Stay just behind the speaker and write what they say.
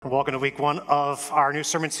Welcome to week one of our new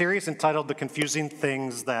sermon series entitled The Confusing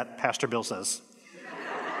Things That Pastor Bill Says.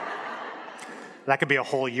 That could be a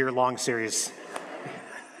whole year-long series.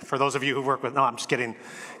 For those of you who work with, no, I'm just kidding.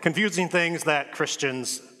 Confusing things that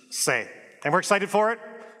Christians say. And we're excited for it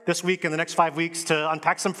this week and the next 5 weeks to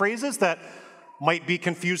unpack some phrases that might be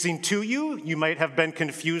confusing to you, you might have been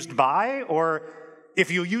confused by, or if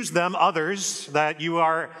you use them, others that you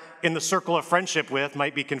are in the circle of friendship with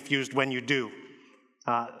might be confused when you do.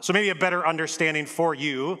 So maybe a better understanding for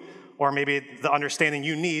you, or maybe the understanding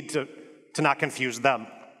you need to not confuse them,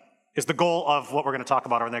 is the goal of what we're going to talk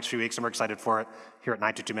about over the next few weeks, and we're excited for it here at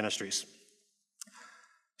 922 Ministries.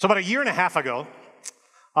 So about a year and a half ago,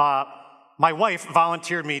 my wife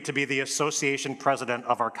volunteered me to be the association president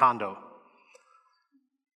of our condo.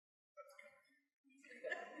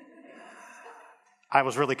 I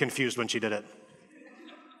was really confused when she did it.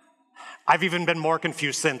 I've even been more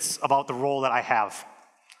confused since about the role that I have.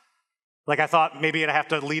 Like I thought maybe I'd have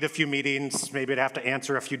to lead a few meetings, maybe I'd have to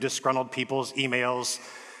answer a few disgruntled people's emails,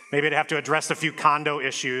 maybe I'd have to address a few condo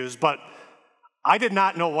issues, but I did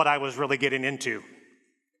not know what I was really getting into.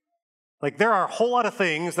 Like there are a whole lot of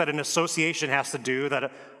things that an association has to do,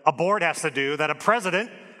 that a board has to do, that a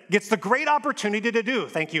president gets the great opportunity to do.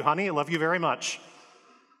 Thank you, honey, I love you very much.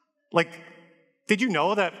 Like, did you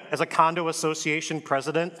know that as a condo association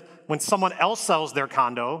president, when someone else sells their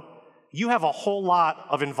condo, you have a whole lot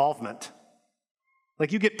of involvement?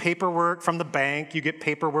 Like you get paperwork from the bank, you get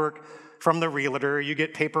paperwork from the realtor, you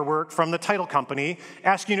get paperwork from the title company,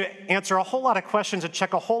 asking you to answer a whole lot of questions and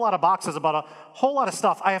check a whole lot of boxes about a whole lot of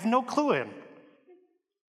stuff I have no clue in.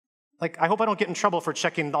 Like, I hope I don't get in trouble for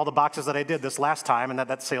checking all the boxes that I did this last time and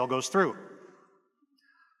that sale goes through.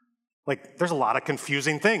 Like, there's a lot of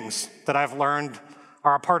confusing things that I've learned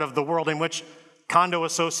are a part of the world in which condo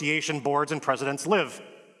association boards and presidents live.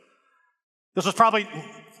 This was probably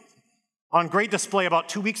on great display about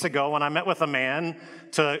 2 weeks ago when I met with a man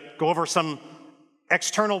to go over some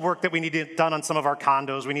external work that we needed done on some of our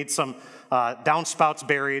condos. We need some downspouts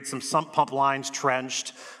buried, some sump pump lines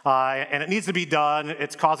trenched, and it needs to be done.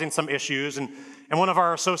 It's causing some issues. And one of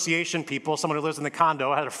our association people, someone who lives in the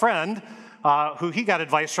condo, had a friend who he got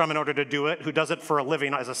advice from in order to do it, who does it for a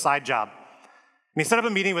living as a side job. And he set up a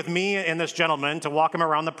meeting with me and this gentleman to walk him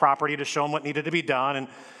around the property to show him what needed to be done.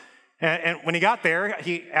 And when he got there,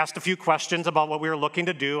 he asked a few questions about what we were looking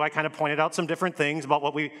to do. I kind of pointed out some different things about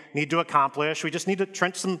what we need to accomplish. We just need to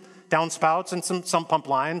trench some downspouts and some sump pump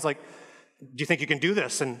lines. Like, do you think you can do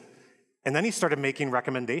this? And then he started making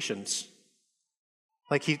recommendations.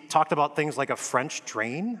 Like he talked about things like a French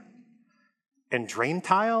drain and drain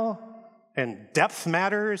tile and depth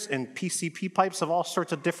matters and PCP pipes of all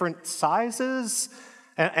sorts of different sizes.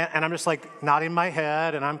 And I'm just like nodding my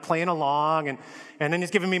head and I'm playing along. And then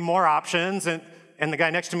he's giving me more options. And the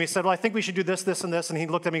guy next to me said, well, I think we should do this, this, and this. And he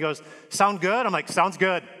looked at me and goes, sound good? I'm like, sounds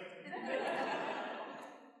good.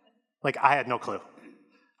 Like, I had no clue.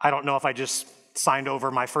 I don't know if I just signed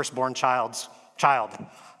over my firstborn child.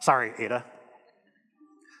 Sorry, Ada.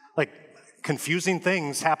 Like, confusing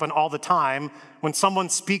things happen all the time when someone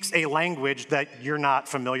speaks a language that you're not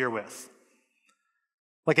familiar with.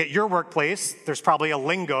 Like at your workplace, there's probably a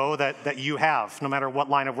lingo that you have, no matter what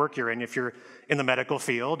line of work you're in. If you're in the medical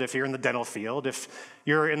field, if you're in the dental field, if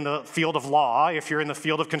you're in the field of law, if you're in the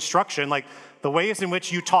field of construction, like the ways in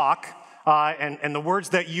which you talk and the words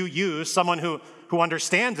that you use, someone who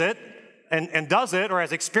understands it and does it or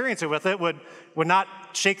has experience with it would not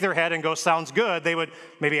shake their head and go, sounds good. They would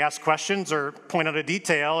maybe ask questions or point out a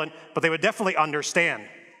detail, but they would definitely understand.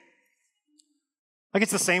 Like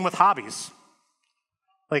it's the same with hobbies.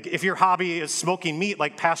 Like if your hobby is smoking meat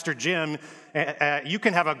like Pastor Jim, you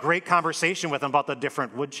can have a great conversation with him about the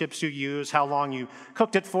different wood chips you use, how long you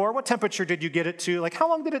cooked it for, what temperature did you get it to, like how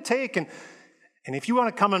long did it take? And if you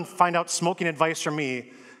want to come and find out smoking advice from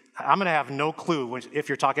me, I'm going to have no clue if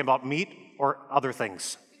you're talking about meat or other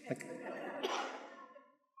things.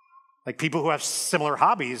 Like people who have similar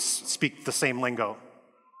hobbies speak the same lingo.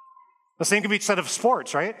 The same can be said of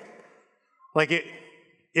sports, right? Like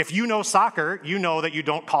if you know soccer, you know that you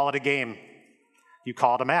don't call it a game. You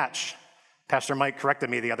call it a match. Pastor Mike corrected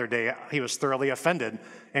me the other day. He was thoroughly offended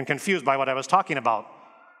and confused by what I was talking about.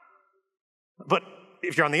 But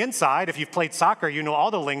if you're on the inside, if you've played soccer, you know all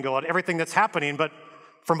the lingo and everything that's happening. But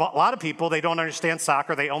for a lot of people, they don't understand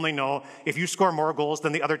soccer. They only know if you score more goals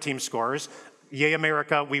than the other team scores, yay,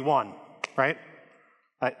 America, we won, right?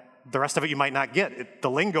 The rest of it you might not get. The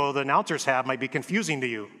lingo the announcers have might be confusing to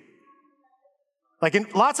you. Like in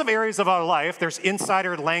lots of areas of our life, there's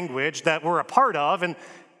insider language that we're a part of, and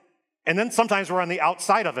then sometimes we're on the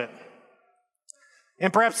outside of it.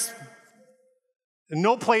 And perhaps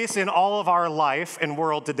No place in all of our life and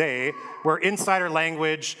world today where insider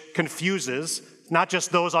language confuses not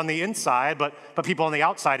just those on the inside, but people on the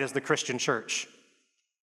outside is the Christian church.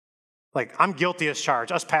 Like, I'm guilty as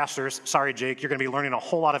charged. Us pastors, sorry, Jake, you're going to be learning a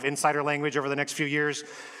whole lot of insider language over the next few years.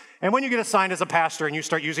 And when you get assigned as a pastor and you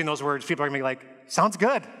start using those words, people are going to be like, sounds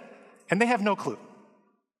good. And they have no clue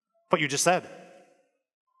what you just said.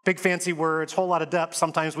 Big fancy words, whole lot of depth.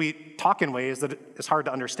 Sometimes we talk in ways that it's hard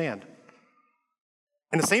to understand.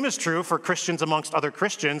 And the same is true for Christians amongst other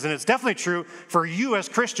Christians, and it's definitely true for you as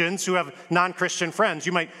Christians who have non-Christian friends.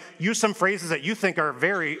 You might use some phrases that you think are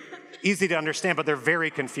very easy to understand, but they're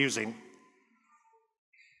very confusing.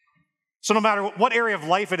 So no matter what area of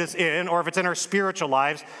life it is in, or if it's in our spiritual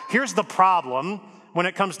lives, here's the problem when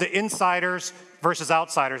it comes to insiders versus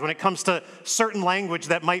outsiders, when it comes to certain language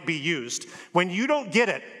that might be used. When you don't get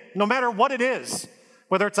it, no matter what it is,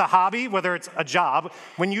 whether it's a hobby, whether it's a job,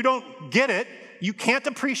 when you don't get it, you can't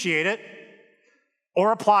appreciate it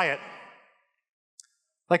or apply it.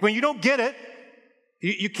 Like when you don't get it,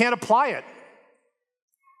 you can't apply it.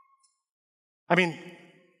 I mean,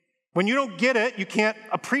 when you don't get it, you can't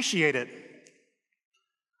appreciate it.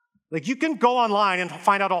 Like you can go online and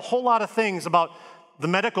find out a whole lot of things about the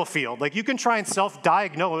medical field. Like you can try and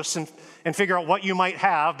self-diagnose and figure out what you might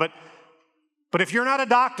have, but if you're not a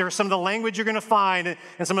doctor, some of the language you're going to find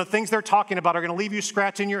and some of the things they're talking about are going to leave you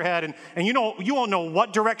scratching your head, and you won't know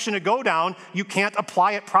what direction to go down. You can't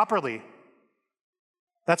apply it properly.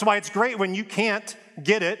 That's why it's great when you can't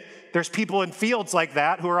get it. There's people in fields like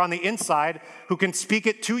that who are on the inside who can speak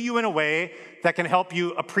it to you in a way that can help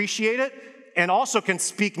you appreciate it and also can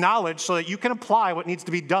speak knowledge so that you can apply what needs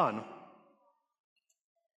to be done.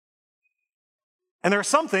 And there are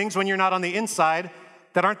some things when you're not on the inside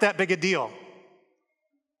that aren't that big a deal.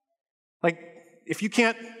 Like, if you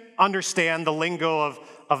can't understand the lingo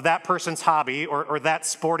of that person's hobby or that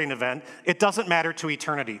sporting event, it doesn't matter to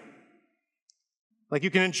eternity. Like,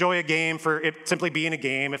 you can enjoy a game for it simply being a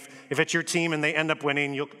game. If it's your team and they end up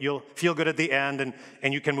winning, you'll feel good at the end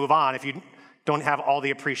and you can move on if you don't have all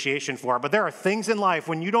the appreciation for it. But there are things in life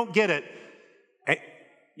when you don't get it,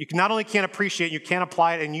 you not only can't appreciate it, you can't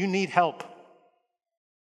apply it, and you need help.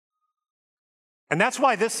 And that's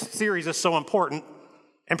why this series is so important.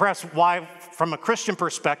 And perhaps why, from a Christian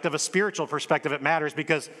perspective, a spiritual perspective, it matters,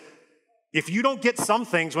 because if you don't get some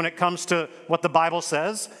things when it comes to what the Bible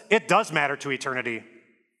says, it does matter to eternity.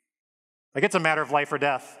 Like it's a matter of life or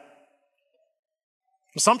death.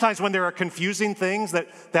 Sometimes when there are confusing things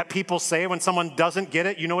that people say, when someone doesn't get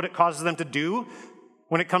it, you know what it causes them to do?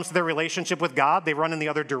 When it comes to their relationship with God, they run in the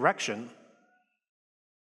other direction.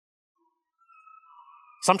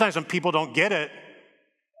 Sometimes when people don't get it,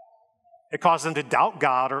 it causes them to doubt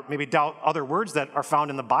God or maybe doubt other words that are found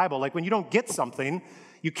in the Bible. Like when you don't get something,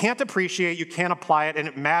 you can't appreciate, you can't apply it, and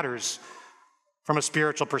it matters from a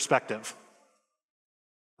spiritual perspective.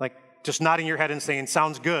 Like just nodding your head and saying,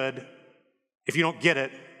 sounds good. If you don't get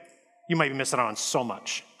it, you might be missing out on so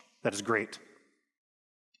much that is great.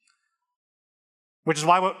 Which is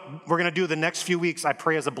why what we're going to do the next few weeks, I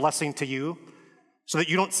pray, as a blessing to you, so that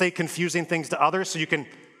you don't say confusing things to others, so you can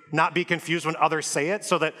not be confused when others say it,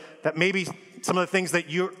 so that maybe some of the things that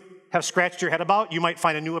you have scratched your head about, you might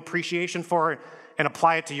find a new appreciation for and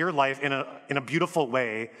apply it to your life in a beautiful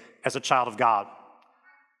way as a child of God.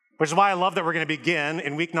 Which is why I love that we're going to begin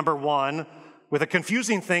in week number 1 with a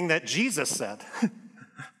confusing thing that Jesus said.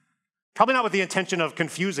 Probably not with the intention of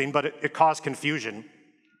confusing, but it caused confusion.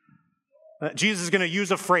 Jesus is going to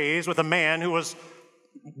use a phrase with a man who was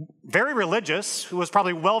very religious, who was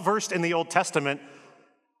probably well-versed in the Old Testament,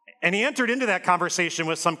 and he entered into that conversation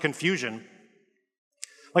with some confusion.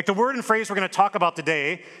 Like the word and phrase we're going to talk about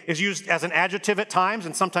today is used as an adjective at times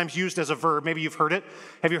and sometimes used as a verb. Maybe you've heard it.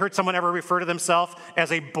 Have you heard someone ever refer to themselves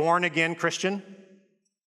as a born-again Christian?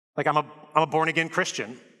 Like, I'm a born-again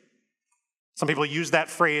Christian. Some people use that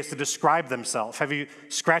phrase to describe themselves. Have you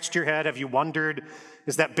scratched your head? Have you wondered,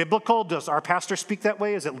 is that biblical? Does our pastor speak that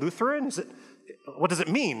way? Is it Lutheran? What does it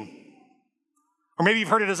mean? Or maybe you've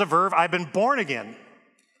heard it as a verb, I've been born again.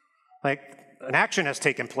 Like an action has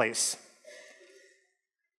taken place.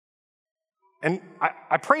 And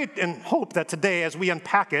I pray and hope that today, as we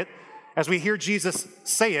unpack it, as we hear Jesus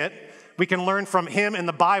say it, we can learn from him in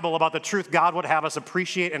the Bible about the truth God would have us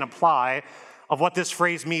appreciate and apply of what this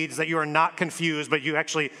phrase means, that you are not confused, but you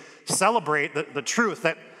actually celebrate the truth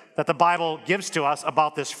that the Bible gives to us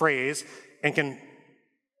about this phrase and can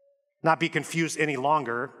not be confused any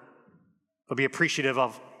longer, but be appreciative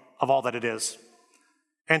of all that it is.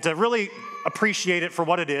 And to really appreciate it for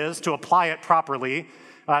what it is, to apply it properly,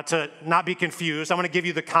 to not be confused, I'm going to give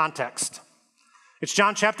you the context. It's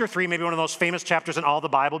John chapter 3, maybe one of the most famous chapters in all the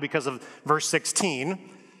Bible because of verse 16.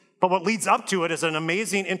 But what leads up to it is an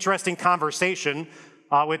amazing, interesting conversation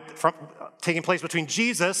taking place between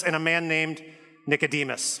Jesus and a man named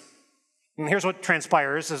Nicodemus. And here's what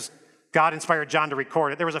transpires as God inspired John to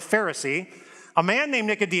record it. There was a Pharisee, a man named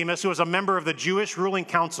Nicodemus, who was a member of the Jewish ruling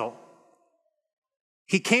council.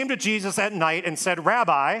 He came to Jesus at night and said,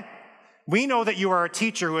 "Rabbi, we know that you are a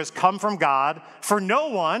teacher who has come from God, for no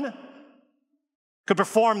one could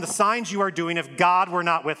perform the signs you are doing if God were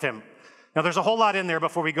not with him." Now, there's a whole lot in there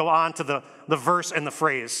before we go on to the verse and the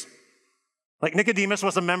phrase. Like Nicodemus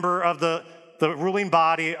was a member of the ruling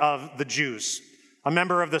body of the Jews, a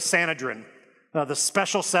member of the Sanhedrin, the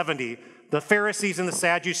special 70, the Pharisees and the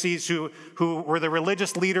Sadducees who were the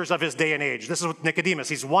religious leaders of his day and age. This is Nicodemus.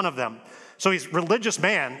 He's one of them. So he's a religious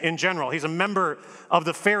man in general. He's a member of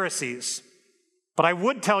the Pharisees. But I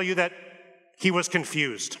would tell you that he was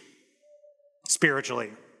confused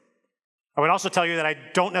spiritually. I would also tell you that I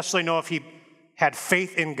don't necessarily know if he had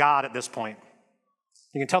faith in God at this point.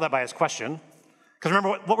 You can tell that by his question. Because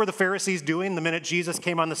remember, what were the Pharisees doing the minute Jesus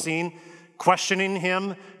came on the scene? Questioning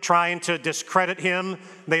him, trying to discredit him.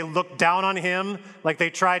 They looked down on him, like they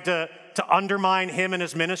tried to undermine him and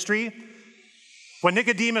his ministry. What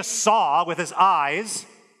Nicodemus saw with his eyes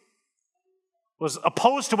was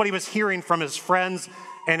opposed to what he was hearing from his friends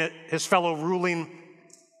and his fellow ruling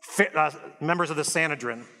members of the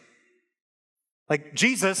Sanhedrin. Like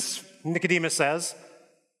Jesus, Nicodemus says,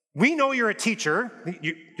 "We know you're a teacher,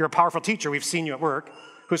 you're a powerful teacher, we've seen you at work,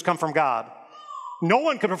 who's come from God. No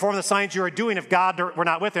one could perform the signs you are doing if God were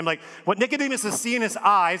not with him." Like what Nicodemus is seeing in his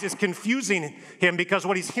eyes is confusing him because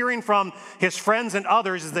what he's hearing from his friends and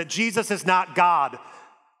others is that Jesus is not God.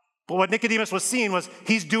 But what Nicodemus was seeing was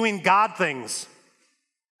he's doing God things.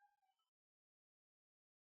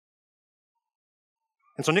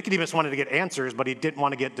 And so Nicodemus wanted to get answers, but he didn't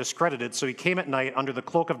want to get discredited. So he came at night under the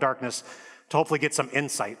cloak of darkness to hopefully get some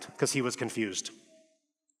insight because he was confused.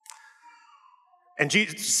 And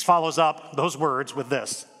Jesus follows up those words with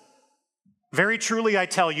this: "Very truly I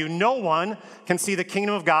tell you, no one can see the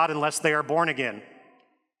kingdom of God unless they are born again."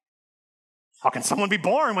 "How can someone be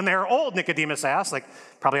born when they are old?" Nicodemus asked. Like,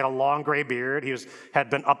 probably had a long gray beard. He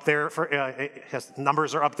had been up there, his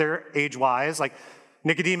numbers are up there age-wise. Like,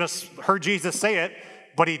 Nicodemus heard Jesus say it,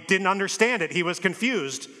 but he didn't understand it. He was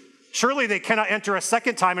confused. Surely they cannot enter a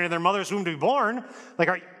second time into their mother's womb to be born. Like,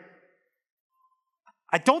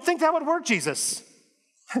 I don't think that would work, Jesus.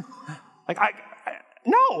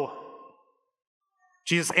 No.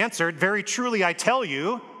 Jesus answered, "Very truly I tell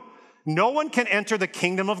you, no one can enter the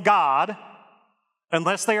kingdom of God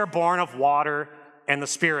unless they are born of water and the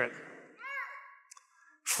Spirit.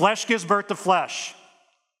 Flesh gives birth to flesh,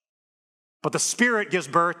 but the Spirit gives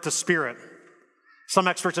birth to spirit." Some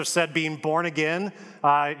experts have said being born again,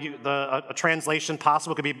 a translation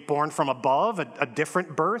possible could be born from above, a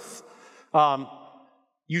different birth.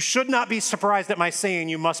 You should not be surprised at my saying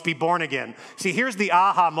you must be born again. See, here's the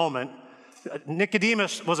aha moment.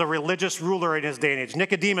 Nicodemus was a religious ruler in his day and age.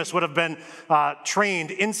 Nicodemus would have been trained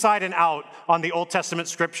inside and out on the Old Testament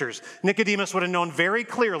scriptures. Nicodemus would have known very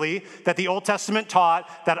clearly that the Old Testament taught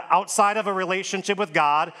that outside of a relationship with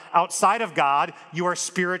God, outside of God, you are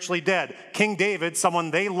spiritually dead. King David, someone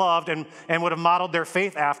they loved and would have modeled their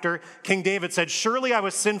faith after, King David said, "Surely I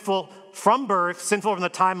was sinful from birth, sinful from the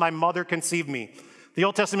time my mother conceived me." The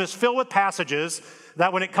Old Testament is filled with passages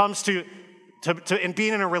that when it comes to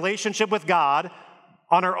being in a relationship with God,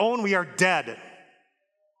 on our own, we are dead.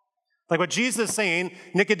 Like what Jesus is saying,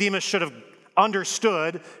 Nicodemus should have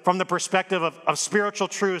understood from the perspective of spiritual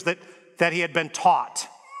truths that he had been taught.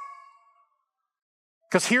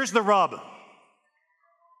 Because here's the rub.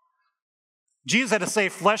 Jesus had to say,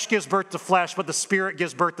 flesh gives birth to flesh, but the Spirit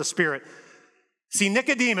gives birth to spirit. See,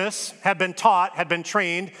 Nicodemus had been taught, had been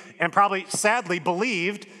trained, and probably sadly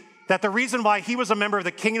believed that the reason why he was a member of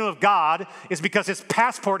the kingdom of God is because his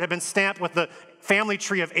passport had been stamped with the family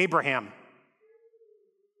tree of Abraham.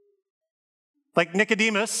 Like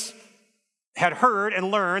Nicodemus had heard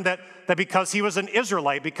and learned that because he was an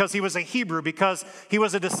Israelite, because he was a Hebrew, because he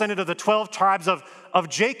was a descendant of the 12 tribes of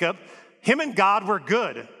Jacob, him and God were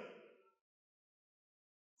good.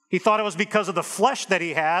 He thought it was because of the flesh that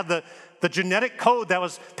he had, the genetic code that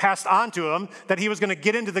was passed on to him, that he was going to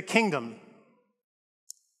get into the kingdom.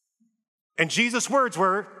 And Jesus' words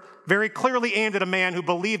were very clearly aimed at a man who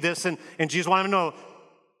believed this, and Jesus wanted him to know,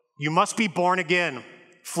 you must be born again.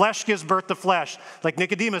 Flesh gives birth to flesh. Like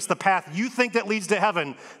Nicodemus, the path you think that leads to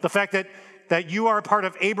heaven, the fact that you are a part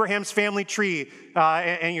of Abraham's family tree,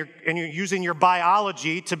 and you're using your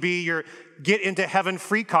biology to be your get into heaven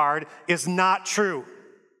free card is not true.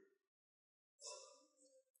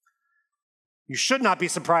 You should not be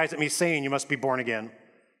surprised at me saying you must be born again.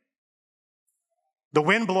 The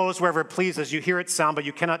wind blows wherever it pleases. You hear its sound, but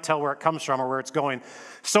you cannot tell where it comes from or where it's going.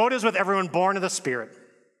 So it is with everyone born of the Spirit.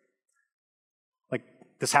 Like,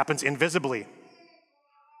 this happens invisibly.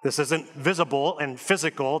 This isn't visible and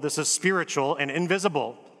physical. This is spiritual and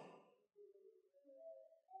invisible.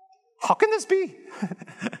 How can this be?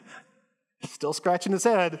 Still scratching his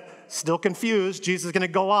head, still confused. Jesus is going to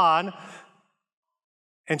go on.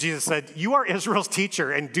 And Jesus said, you are Israel's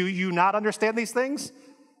teacher, and do you not understand these things?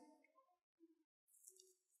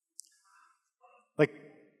 Like,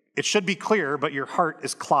 it should be clear, but your heart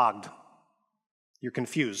is clogged. You're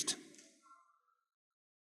confused.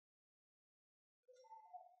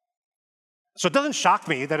 So it doesn't shock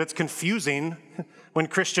me that it's confusing when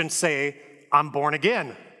Christians say, I'm born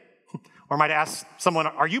again. Or might ask someone,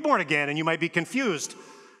 are you born again? And you might be confused.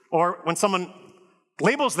 Or when someone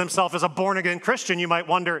labels themselves as a born-again Christian, you might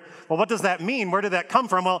wonder, well, what does that mean? Where did that come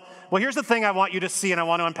from? Well, here's the thing I want you to see, and I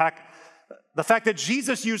want to unpack. The fact that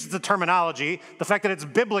Jesus uses the terminology, the fact that it's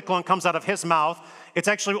biblical and comes out of his mouth, it's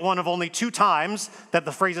actually one of only 2 times that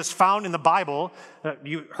the phrase is found in the Bible.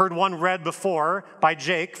 You heard one read before by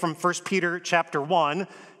Jake from 1 Peter chapter 1.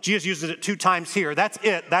 Jesus uses it 2 times here. That's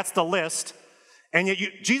it. That's the list. And yet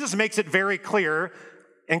Jesus makes it very clear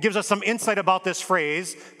and gives us some insight about this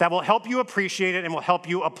phrase that will help you appreciate it and will help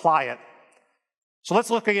you apply it. So let's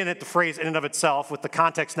look again at the phrase in and of itself with the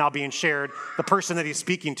context now being shared, the person that he's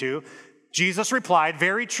speaking to. Jesus replied,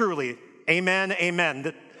 very truly, amen, amen.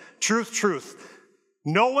 The truth, truth.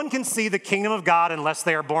 No one can see the kingdom of God unless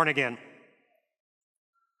they are born again.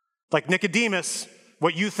 Like Nicodemus,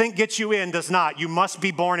 what you think gets you in does not. You must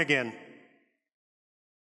be born again.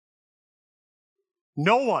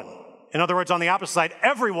 No one, in other words, on the opposite side,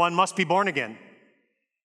 everyone must be born again.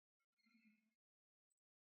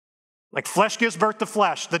 Like flesh gives birth to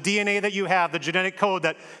flesh. The DNA that you have, the genetic code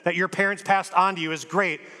that your parents passed on to you is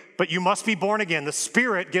great, but you must be born again. The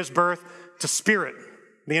Spirit gives birth to spirit,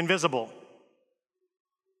 the invisible.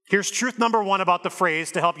 Here's truth number 1 about the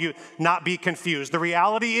phrase to help you not be confused. The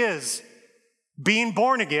reality is, being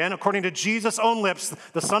born again, according to Jesus' own lips,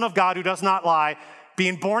 the Son of God who does not lie,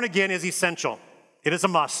 being born again is essential. It is a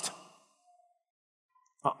must.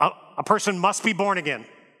 A person must be born again.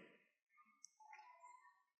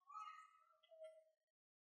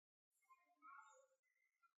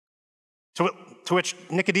 To which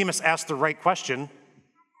Nicodemus asked the right question,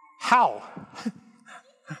 how?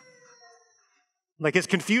 Like his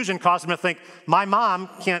confusion caused him to think, my mom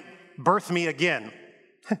can't birth me again.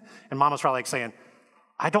 And mom was probably like saying,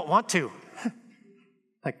 I don't want to.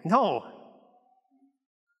 Like, no.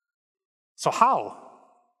 So how?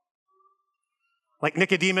 Like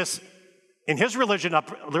Nicodemus, in his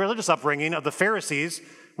religious upbringing of the Pharisees,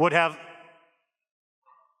 would have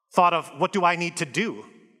thought of, what do I need to do?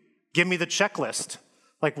 Give me the checklist.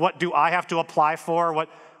 Like, what do I have to apply for?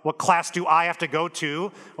 What class do I have to go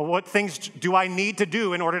to? What things do I need to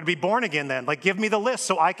do in order to be born again then? Like, give me the list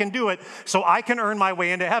so I can do it, so I can earn my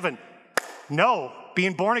way into heaven. No,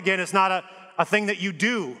 being born again is not a thing that you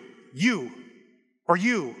do, you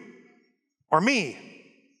or me.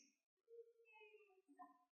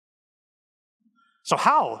 So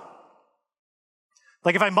how?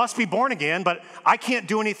 Like if I must be born again, but I can't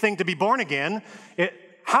do anything to be born again,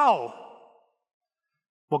 how?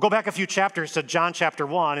 We'll go back a few chapters to John chapter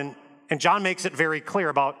 1, and John makes it very clear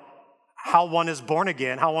about how one is born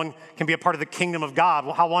again, how one can be a part of the kingdom of God,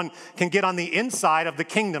 how one can get on the inside of the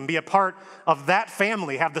kingdom, be a part of that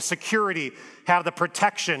family, have the security, have the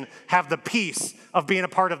protection, have the peace of being a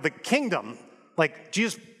part of the kingdom. Like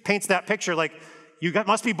Jesus paints that picture like you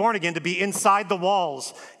must be born again to be inside the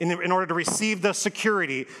walls in order to receive the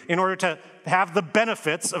security, in order to have the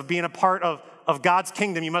benefits of being a part of God's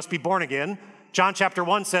kingdom. You must be born again. John chapter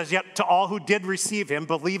 1 says, yet to all who did receive him,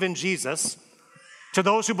 believe in Jesus, to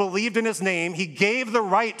those who believed in his name, he gave the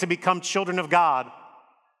right to become children of God.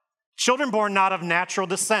 Children born not of natural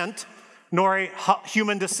descent, nor a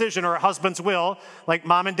human decision or a husband's will. Like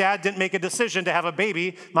mom and dad didn't make a decision to have a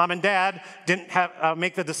baby. Mom and dad didn't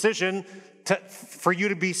make the decision for you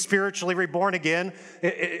to be spiritually reborn again.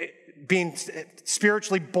 Being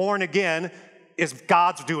spiritually born again is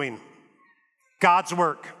God's doing, God's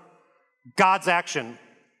work, God's action.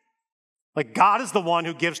 Like God is the one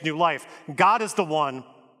who gives new life. God is the one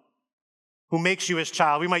who makes you his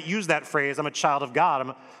child. We might use that phrase, I'm a child of God.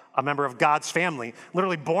 I'm a member of God's family.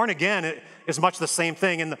 Literally born again is much the same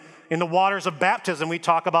thing. In the waters of baptism, we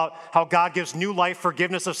talk about how God gives new life,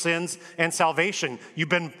 forgiveness of sins, and salvation. You've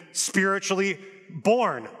been spiritually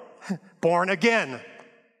born, born again,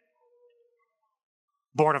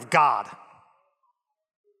 born of God.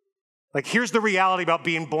 Like, here's the reality about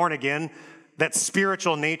being born again, that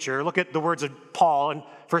spiritual nature. Look at the words of Paul in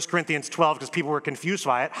 1 Corinthians 12, because people were confused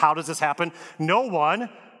by it. How does this happen? No one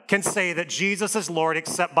can say that Jesus is Lord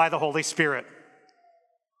except by the Holy Spirit.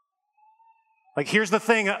 Like, here's the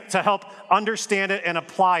thing to help understand it and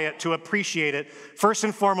apply it, to appreciate it. First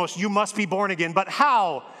and foremost, you must be born again. But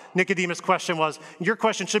how? Nicodemus' question was. Your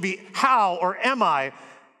question should be, how or am I?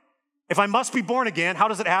 If I must be born again, how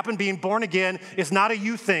does it happen? Being born again is not a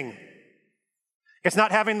you thing. It's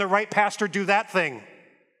not having the right pastor do that thing.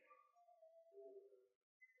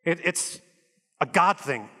 It's a God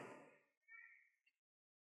thing.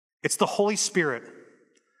 It's the Holy Spirit.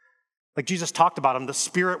 Like Jesus talked about him, the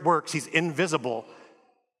Spirit works. He's invisible.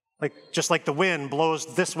 Like, just like the wind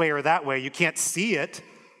blows this way or that way, you can't see it.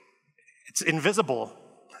 It's invisible,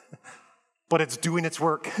 but it's doing its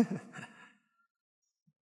work.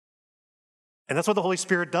 And that's what the Holy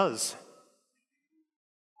Spirit does.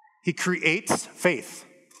 He creates faith.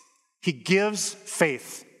 He gives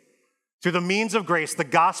faith. Through the means of grace, the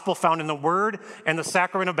gospel found in the word and the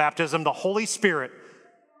sacrament of baptism, the Holy Spirit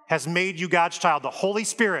has made you God's child. The Holy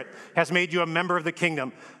Spirit has made you a member of the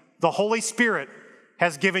kingdom. The Holy Spirit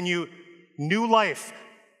has given you new life.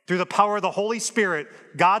 Through the power of the Holy Spirit,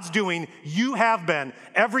 God's doing, you have been,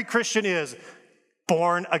 every Christian is,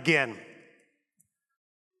 born again.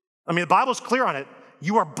 I mean, the Bible's clear on it.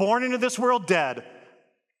 You are born into this world dead,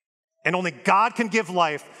 and only God can give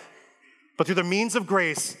life. But through the means of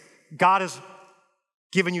grace, God has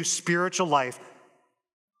given you spiritual life.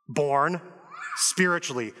 Born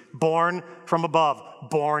spiritually, born from above,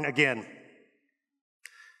 born again.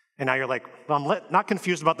 And now you're like, well, I'm not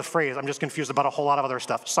confused about the phrase. I'm just confused about a whole lot of other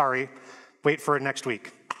stuff. Sorry. Wait for it next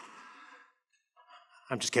week.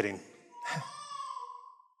 I'm just kidding.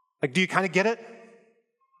 Like, do you kind of get it?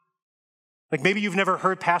 Like, maybe you've never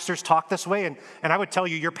heard pastors talk this way, and I would tell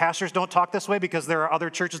you your pastors don't talk this way because there are other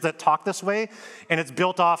churches that talk this way, and it's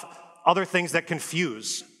built off other things that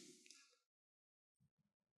confuse.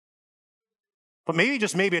 But maybe,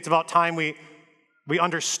 just maybe, it's about time we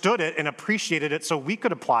understood it and appreciated it so we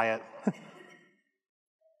could apply it.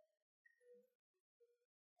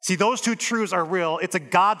 See, those two truths are real. It's a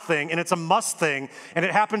God thing, and it's a must thing, and it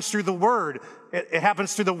happens through the Word. It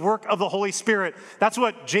happens through the work of the Holy Spirit. That's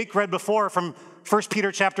what Jake read before from 1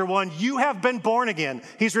 Peter chapter 1. You have been born again.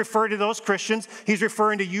 He's referring to those Christians. He's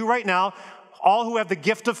referring to you right now, all who have the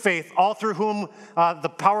gift of faith, all through whom the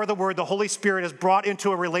power of the Word, the Holy Spirit, has brought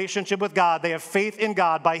into a relationship with God. They have faith in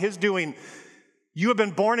God by His doing. You have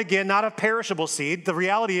been born again, not of perishable seed. The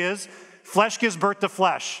reality is, flesh gives birth to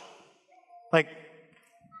flesh. Like,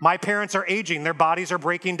 my parents are aging. Their bodies are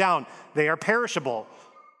breaking down. They are perishable.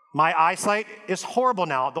 My eyesight is horrible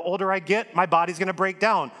now. The older I get, my body's going to break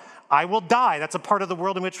down. I will die. That's a part of the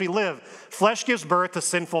world in which we live. Flesh gives birth to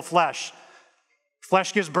sinful flesh.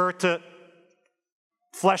 Flesh gives birth to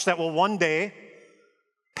flesh that will one day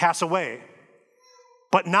pass away.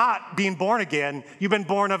 But not being born again. You've been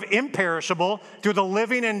born of imperishable through the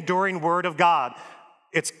living, enduring Word of God.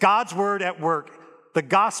 It's God's Word at work. The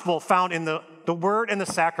gospel found in the Word and the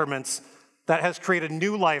sacraments that has created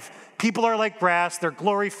new life. People are like grass. Their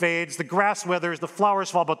glory fades. The grass withers. The flowers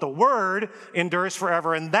fall. But the Word endures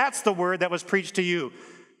forever. And that's the Word that was preached to you,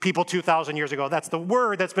 people 2,000 years ago. That's the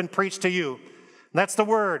Word that's been preached to you. That's the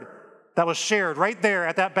Word that was shared right there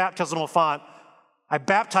at that baptismal font. I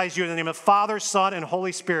baptize you in the name of Father, Son, and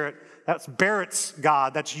Holy Spirit. That's Barrett's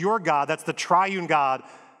God. That's your God. That's the triune God.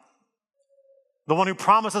 The one who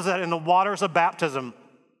promises that in the waters of baptism,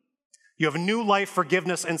 you have new life,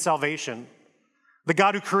 forgiveness, and salvation. The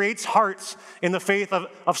God who creates hearts in the faith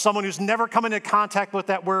of someone who's never come into contact with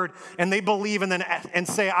that word, and they believe and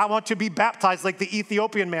say, I want to be baptized like the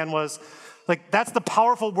Ethiopian man was. Like, that's the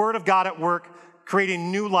powerful word of God at work,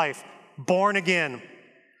 creating new life, born again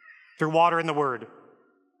through water and the word.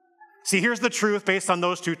 See, here's the truth based on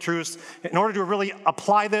those two truths. In order to really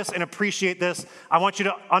apply this and appreciate this, I want you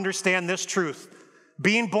to understand this truth.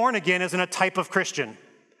 Being born again isn't a type of Christian.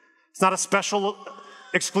 It's not a special,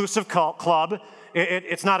 exclusive club.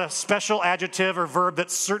 It's not a special adjective or verb that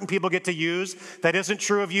certain people get to use that isn't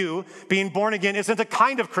true of you. Being born again isn't a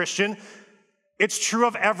kind of Christian. It's true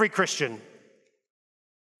of every Christian.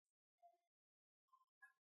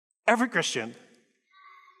 Every Christian.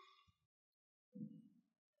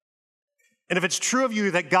 And if it's true of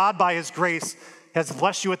you that God, by His grace, has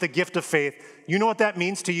blessed you with the gift of faith, you know what that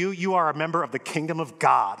means to you? You are a member of the kingdom of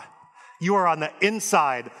God. You are on the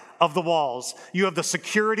inside of the walls. You have the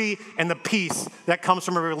security and the peace that comes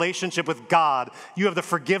from a relationship with God. You have the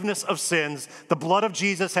forgiveness of sins. The blood of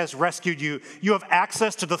Jesus has rescued you. You have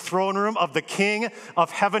access to the throne room of the King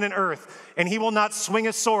of heaven and earth. And he will not swing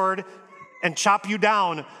his sword and chop you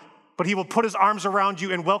down, but he will put his arms around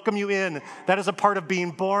you and welcome you in. That is a part of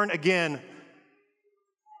being born again.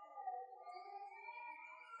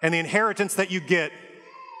 And the inheritance that you get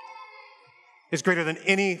is greater than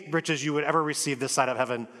any riches you would ever receive this side of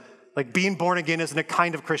heaven. Like being born again isn't a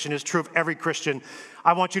kind of Christian, it's true of every Christian.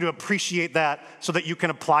 I want you to appreciate that so that you can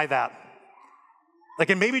apply that. Like,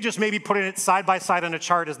 and maybe putting it side by side on a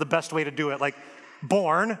chart is the best way to do it. Like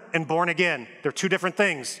born and born again, they're two different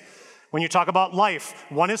things. When you talk about life,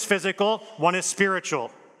 one is physical, one is spiritual.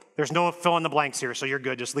 There's no fill in the blanks here, so you're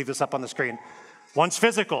good. Just leave this up on the screen. One's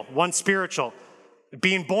physical, one's spiritual.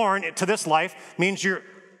 Being born to this life means your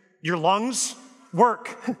lungs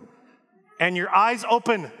work and your eyes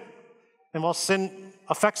open. And while sin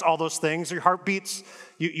affects all those things, your heart beats,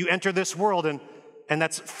 you enter this world, and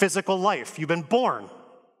that's physical life. You've been born. And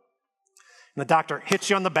the doctor hits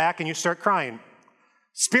you on the back and you start crying.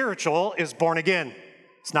 Spiritual is born again.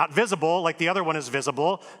 It's not visible like the other one is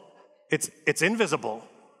visible. It's invisible.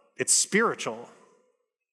 It's spiritual.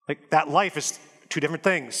 Like that life is two different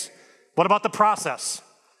things. What about the process?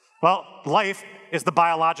 Well, life is the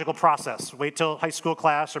biological process. Wait till high school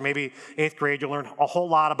class or maybe 8th grade. You'll learn a whole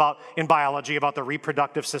lot in biology about the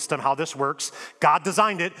reproductive system, how this works. God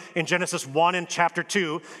designed it in Genesis 1 and chapter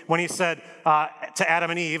 2 when he said to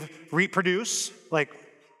Adam and Eve, reproduce,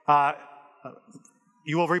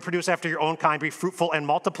 you will reproduce after your own kind, be fruitful and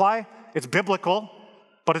multiply. It's biblical,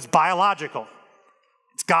 but it's biological.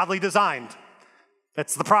 It's godly designed.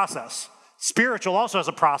 That's the process. Spiritual also has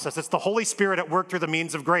a process. It's the Holy Spirit at work through the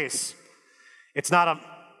means of grace. It's not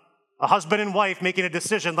a husband and wife making a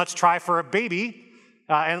decision, let's try for a baby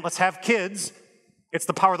and let's have kids. It's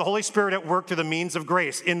the power of the Holy Spirit at work through the means of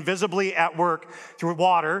grace, invisibly at work through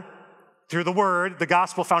water, through the Word, the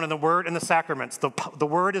gospel found in the Word and the sacraments. The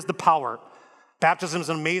Word is the power. Baptism is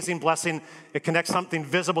an amazing blessing. It connects something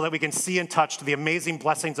visible that we can see and touch to the amazing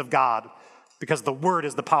blessings of God because the Word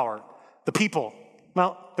is the power. The people.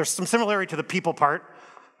 Well, there's some similarity to the people part.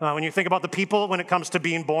 When you think about the people when it comes to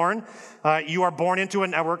being born, you are born into a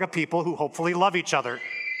network of people who hopefully love each other.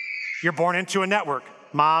 You're born into a network,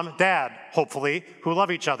 mom, dad, hopefully, who love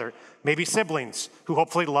each other. Maybe siblings who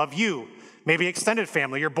hopefully love you. Maybe extended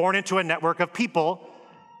family. You're born into a network of people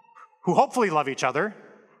who hopefully love each other.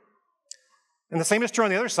 And the same is true on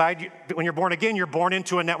the other side. When you're born again, you're born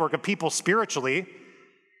into a network of people spiritually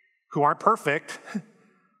who aren't perfect.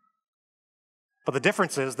 But the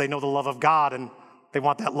difference is they know the love of God and they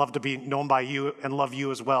want that love to be known by you and love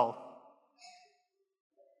you as well.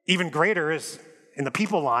 Even greater is in the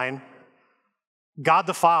people line, God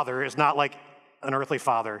the Father is not like an earthly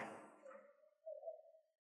father.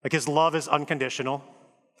 Like his love is unconditional.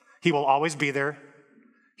 He will always be there.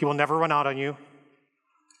 He will never run out on you.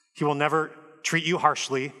 He will never treat you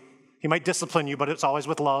harshly. He might discipline you, but it's always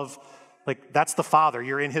with love. Like that's the Father.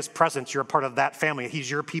 You're in his presence. You're a part of that family. He's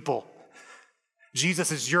your people.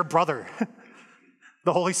 Jesus is your brother.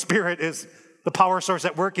 The Holy Spirit is the power source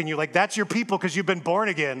at work in you. Like that's your people because you've been born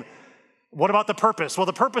again. What about the purpose? Well,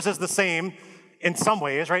 the purpose is the same in some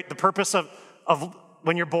ways, right? The purpose of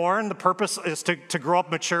when you're born, the purpose is to grow up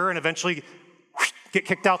mature and eventually get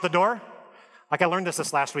kicked out the door. Like I learned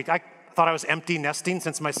this last week. I thought I was empty nesting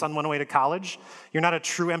since my son went away to college. You're not a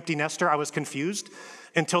true empty nester. I was confused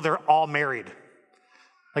until they're all married.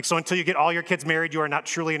 Like so until you get all your kids married, you are not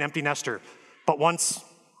truly an empty nester. But once,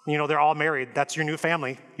 they're all married, that's your new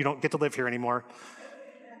family. You don't get to live here anymore.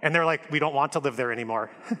 And they're like, we don't want to live there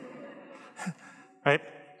anymore. Right?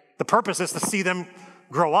 The purpose is to see them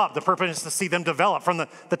grow up. The purpose is to see them develop. From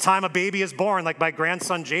the time a baby is born, like my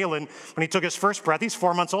grandson Jalen, when he took his first breath, he's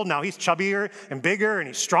 4 months old now. He's chubbier and bigger and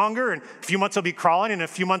he's stronger. And a few months he'll be crawling and in a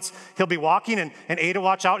few months he'll be walking. And Ada,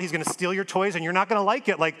 watch out, he's going to steal your toys and you're not going to like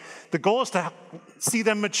it. Like the goal is to see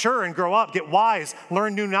them mature and grow up, get wise,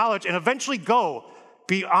 learn new knowledge, and eventually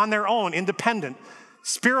be on their own, independent.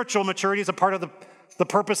 Spiritual maturity is a part of the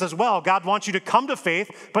purpose as well. God wants you to come to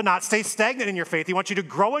faith, but not stay stagnant in your faith. He wants you to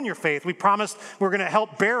grow in your faith. We promised we're going to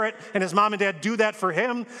help Barrett and his mom and dad do that for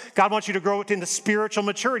him. God wants you to grow into spiritual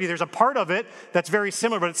maturity. There's a part of it that's very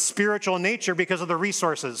similar, but it's spiritual in nature because of the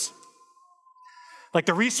resources. Like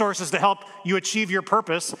the resources to help you achieve your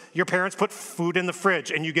purpose, your parents put food in the fridge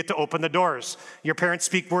and you get to open the doors. Your parents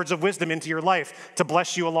speak words of wisdom into your life to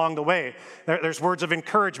bless you along the way. There's words of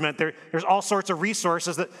encouragement. There's all sorts of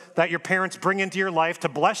resources that your parents bring into your life to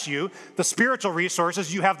bless you. The spiritual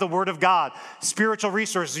resources, you have the Word of God. Spiritual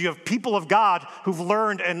resources, you have people of God who've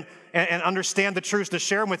learned and understand the truths to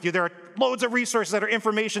share them with you. There are loads of resources that are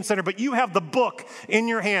information centered, but you have the book in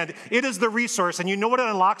your hand. It is the resource, and you know what it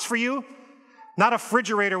unlocks for you? Not a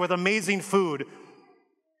refrigerator with amazing food,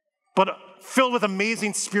 but filled with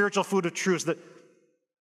amazing spiritual food of truths that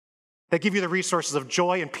give you the resources of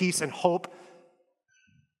joy and peace and hope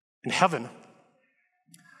in heaven,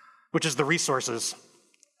 which is the resources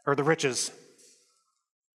or the riches.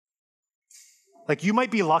 Like you might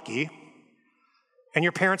be lucky, and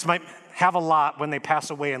your parents might have a lot when they pass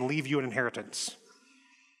away and leave you an inheritance.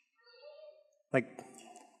 Like,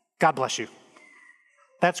 God bless you.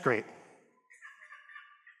 That's great.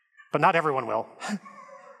 But not everyone will.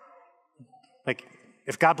 Like,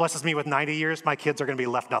 if God blesses me with 90 years, my kids are going to be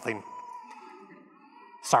left nothing.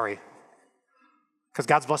 Sorry. Because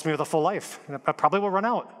God's blessed me with a full life, and I probably will run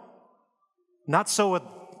out. Not so with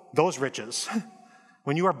those riches.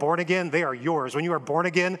 When you are born again, they are yours. When you are born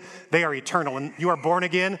again, they are eternal. When you are born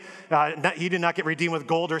again, you did not get redeemed with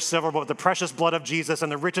gold or silver, but with the precious blood of Jesus,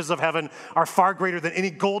 and the riches of heaven are far greater than any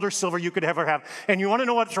gold or silver you could ever have. And you want to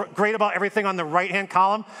know what's great about everything on the right-hand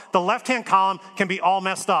column? The left-hand column can be all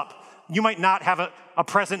messed up. You might not have a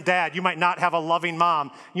present dad. You might not have a loving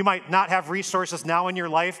mom. You might not have resources now in your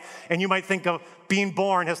life, and you might think of being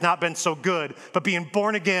born has not been so good, but being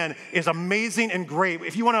born again is amazing and great.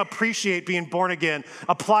 If you want to appreciate being born again,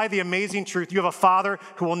 apply the amazing truth. You have a Father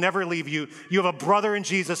who will never leave you. You have a brother in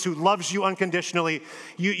Jesus who loves you unconditionally.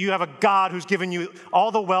 You have a God who's given you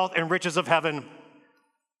all the wealth and riches of heaven.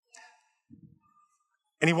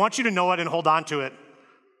 And he wants you to know it and hold on to it.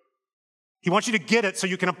 He wants you to get it so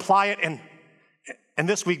you can apply it, and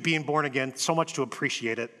this week being born again, so much to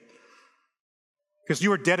appreciate it. Because you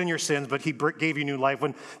were dead in your sins, but he gave you new life.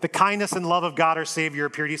 When the kindness and love of God our Savior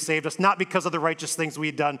appeared, he saved us, not because of the righteous things we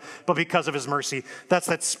had done, but because of his mercy. That's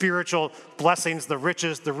that spiritual blessings, the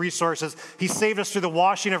riches, the resources. He saved us through the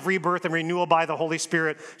washing of rebirth and renewal by the Holy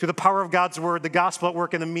Spirit, through the power of God's word, the gospel at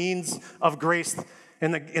work, and the means of grace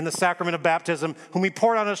in the sacrament of baptism, whom he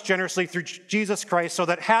poured on us generously through Jesus Christ, so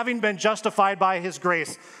that having been justified by his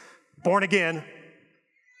grace, born again,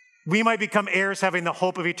 we might become heirs having the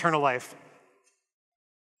hope of eternal life.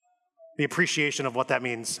 The appreciation of what that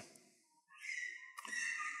means.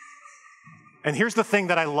 And here's the thing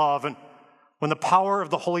that I love, and when the power of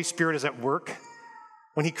the Holy Spirit is at work,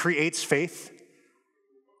 when he creates faith,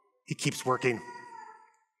 he keeps working.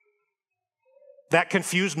 That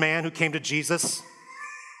confused man who came to Jesus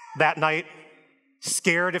that night,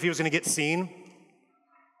 scared if he was going to get seen.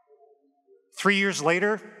 3 years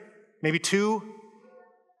later, maybe 2,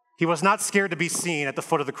 he was not scared to be seen at the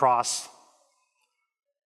foot of the cross.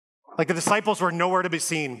 Like the disciples were nowhere to be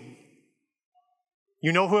seen.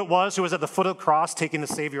 You know who it was who was at the foot of the cross taking the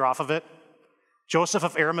Savior off of it? Joseph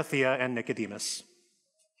of Arimathea and Nicodemus.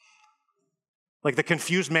 Like the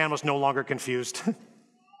confused man was no longer confused.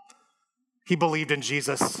 He believed in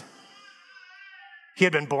Jesus. He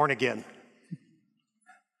had been born again.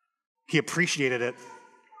 He appreciated it.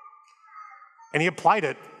 And he applied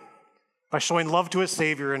it by showing love to his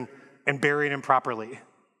Savior and burying him properly.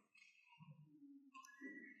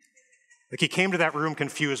 Like he came to that room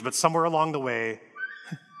confused, but somewhere along the way,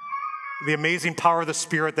 the amazing power of the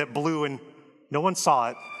Spirit that blew and no one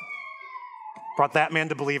saw it, brought that man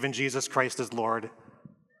to believe in Jesus Christ as Lord.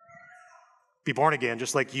 Be born again,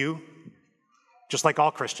 just like you, just like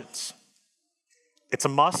all Christians. It's a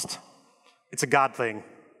must. It's a God thing.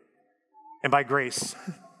 And by grace,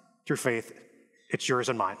 through faith, it's yours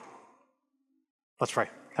and mine. Let's pray.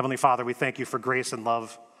 Heavenly Father, we thank you for grace and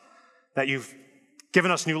love, that you've given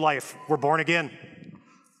us new life. We're born again.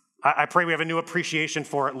 I pray we have a new appreciation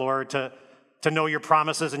for it, Lord, to know your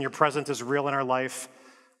promises and your presence is real in our life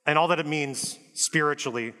and all that it means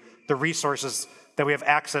spiritually, the resources that we have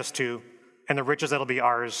access to and the riches that'll be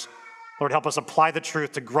ours. Lord, help us apply the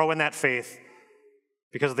truth to grow in that faith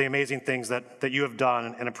because of the amazing things that you have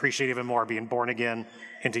done and appreciate even more being born again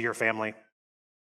into your family.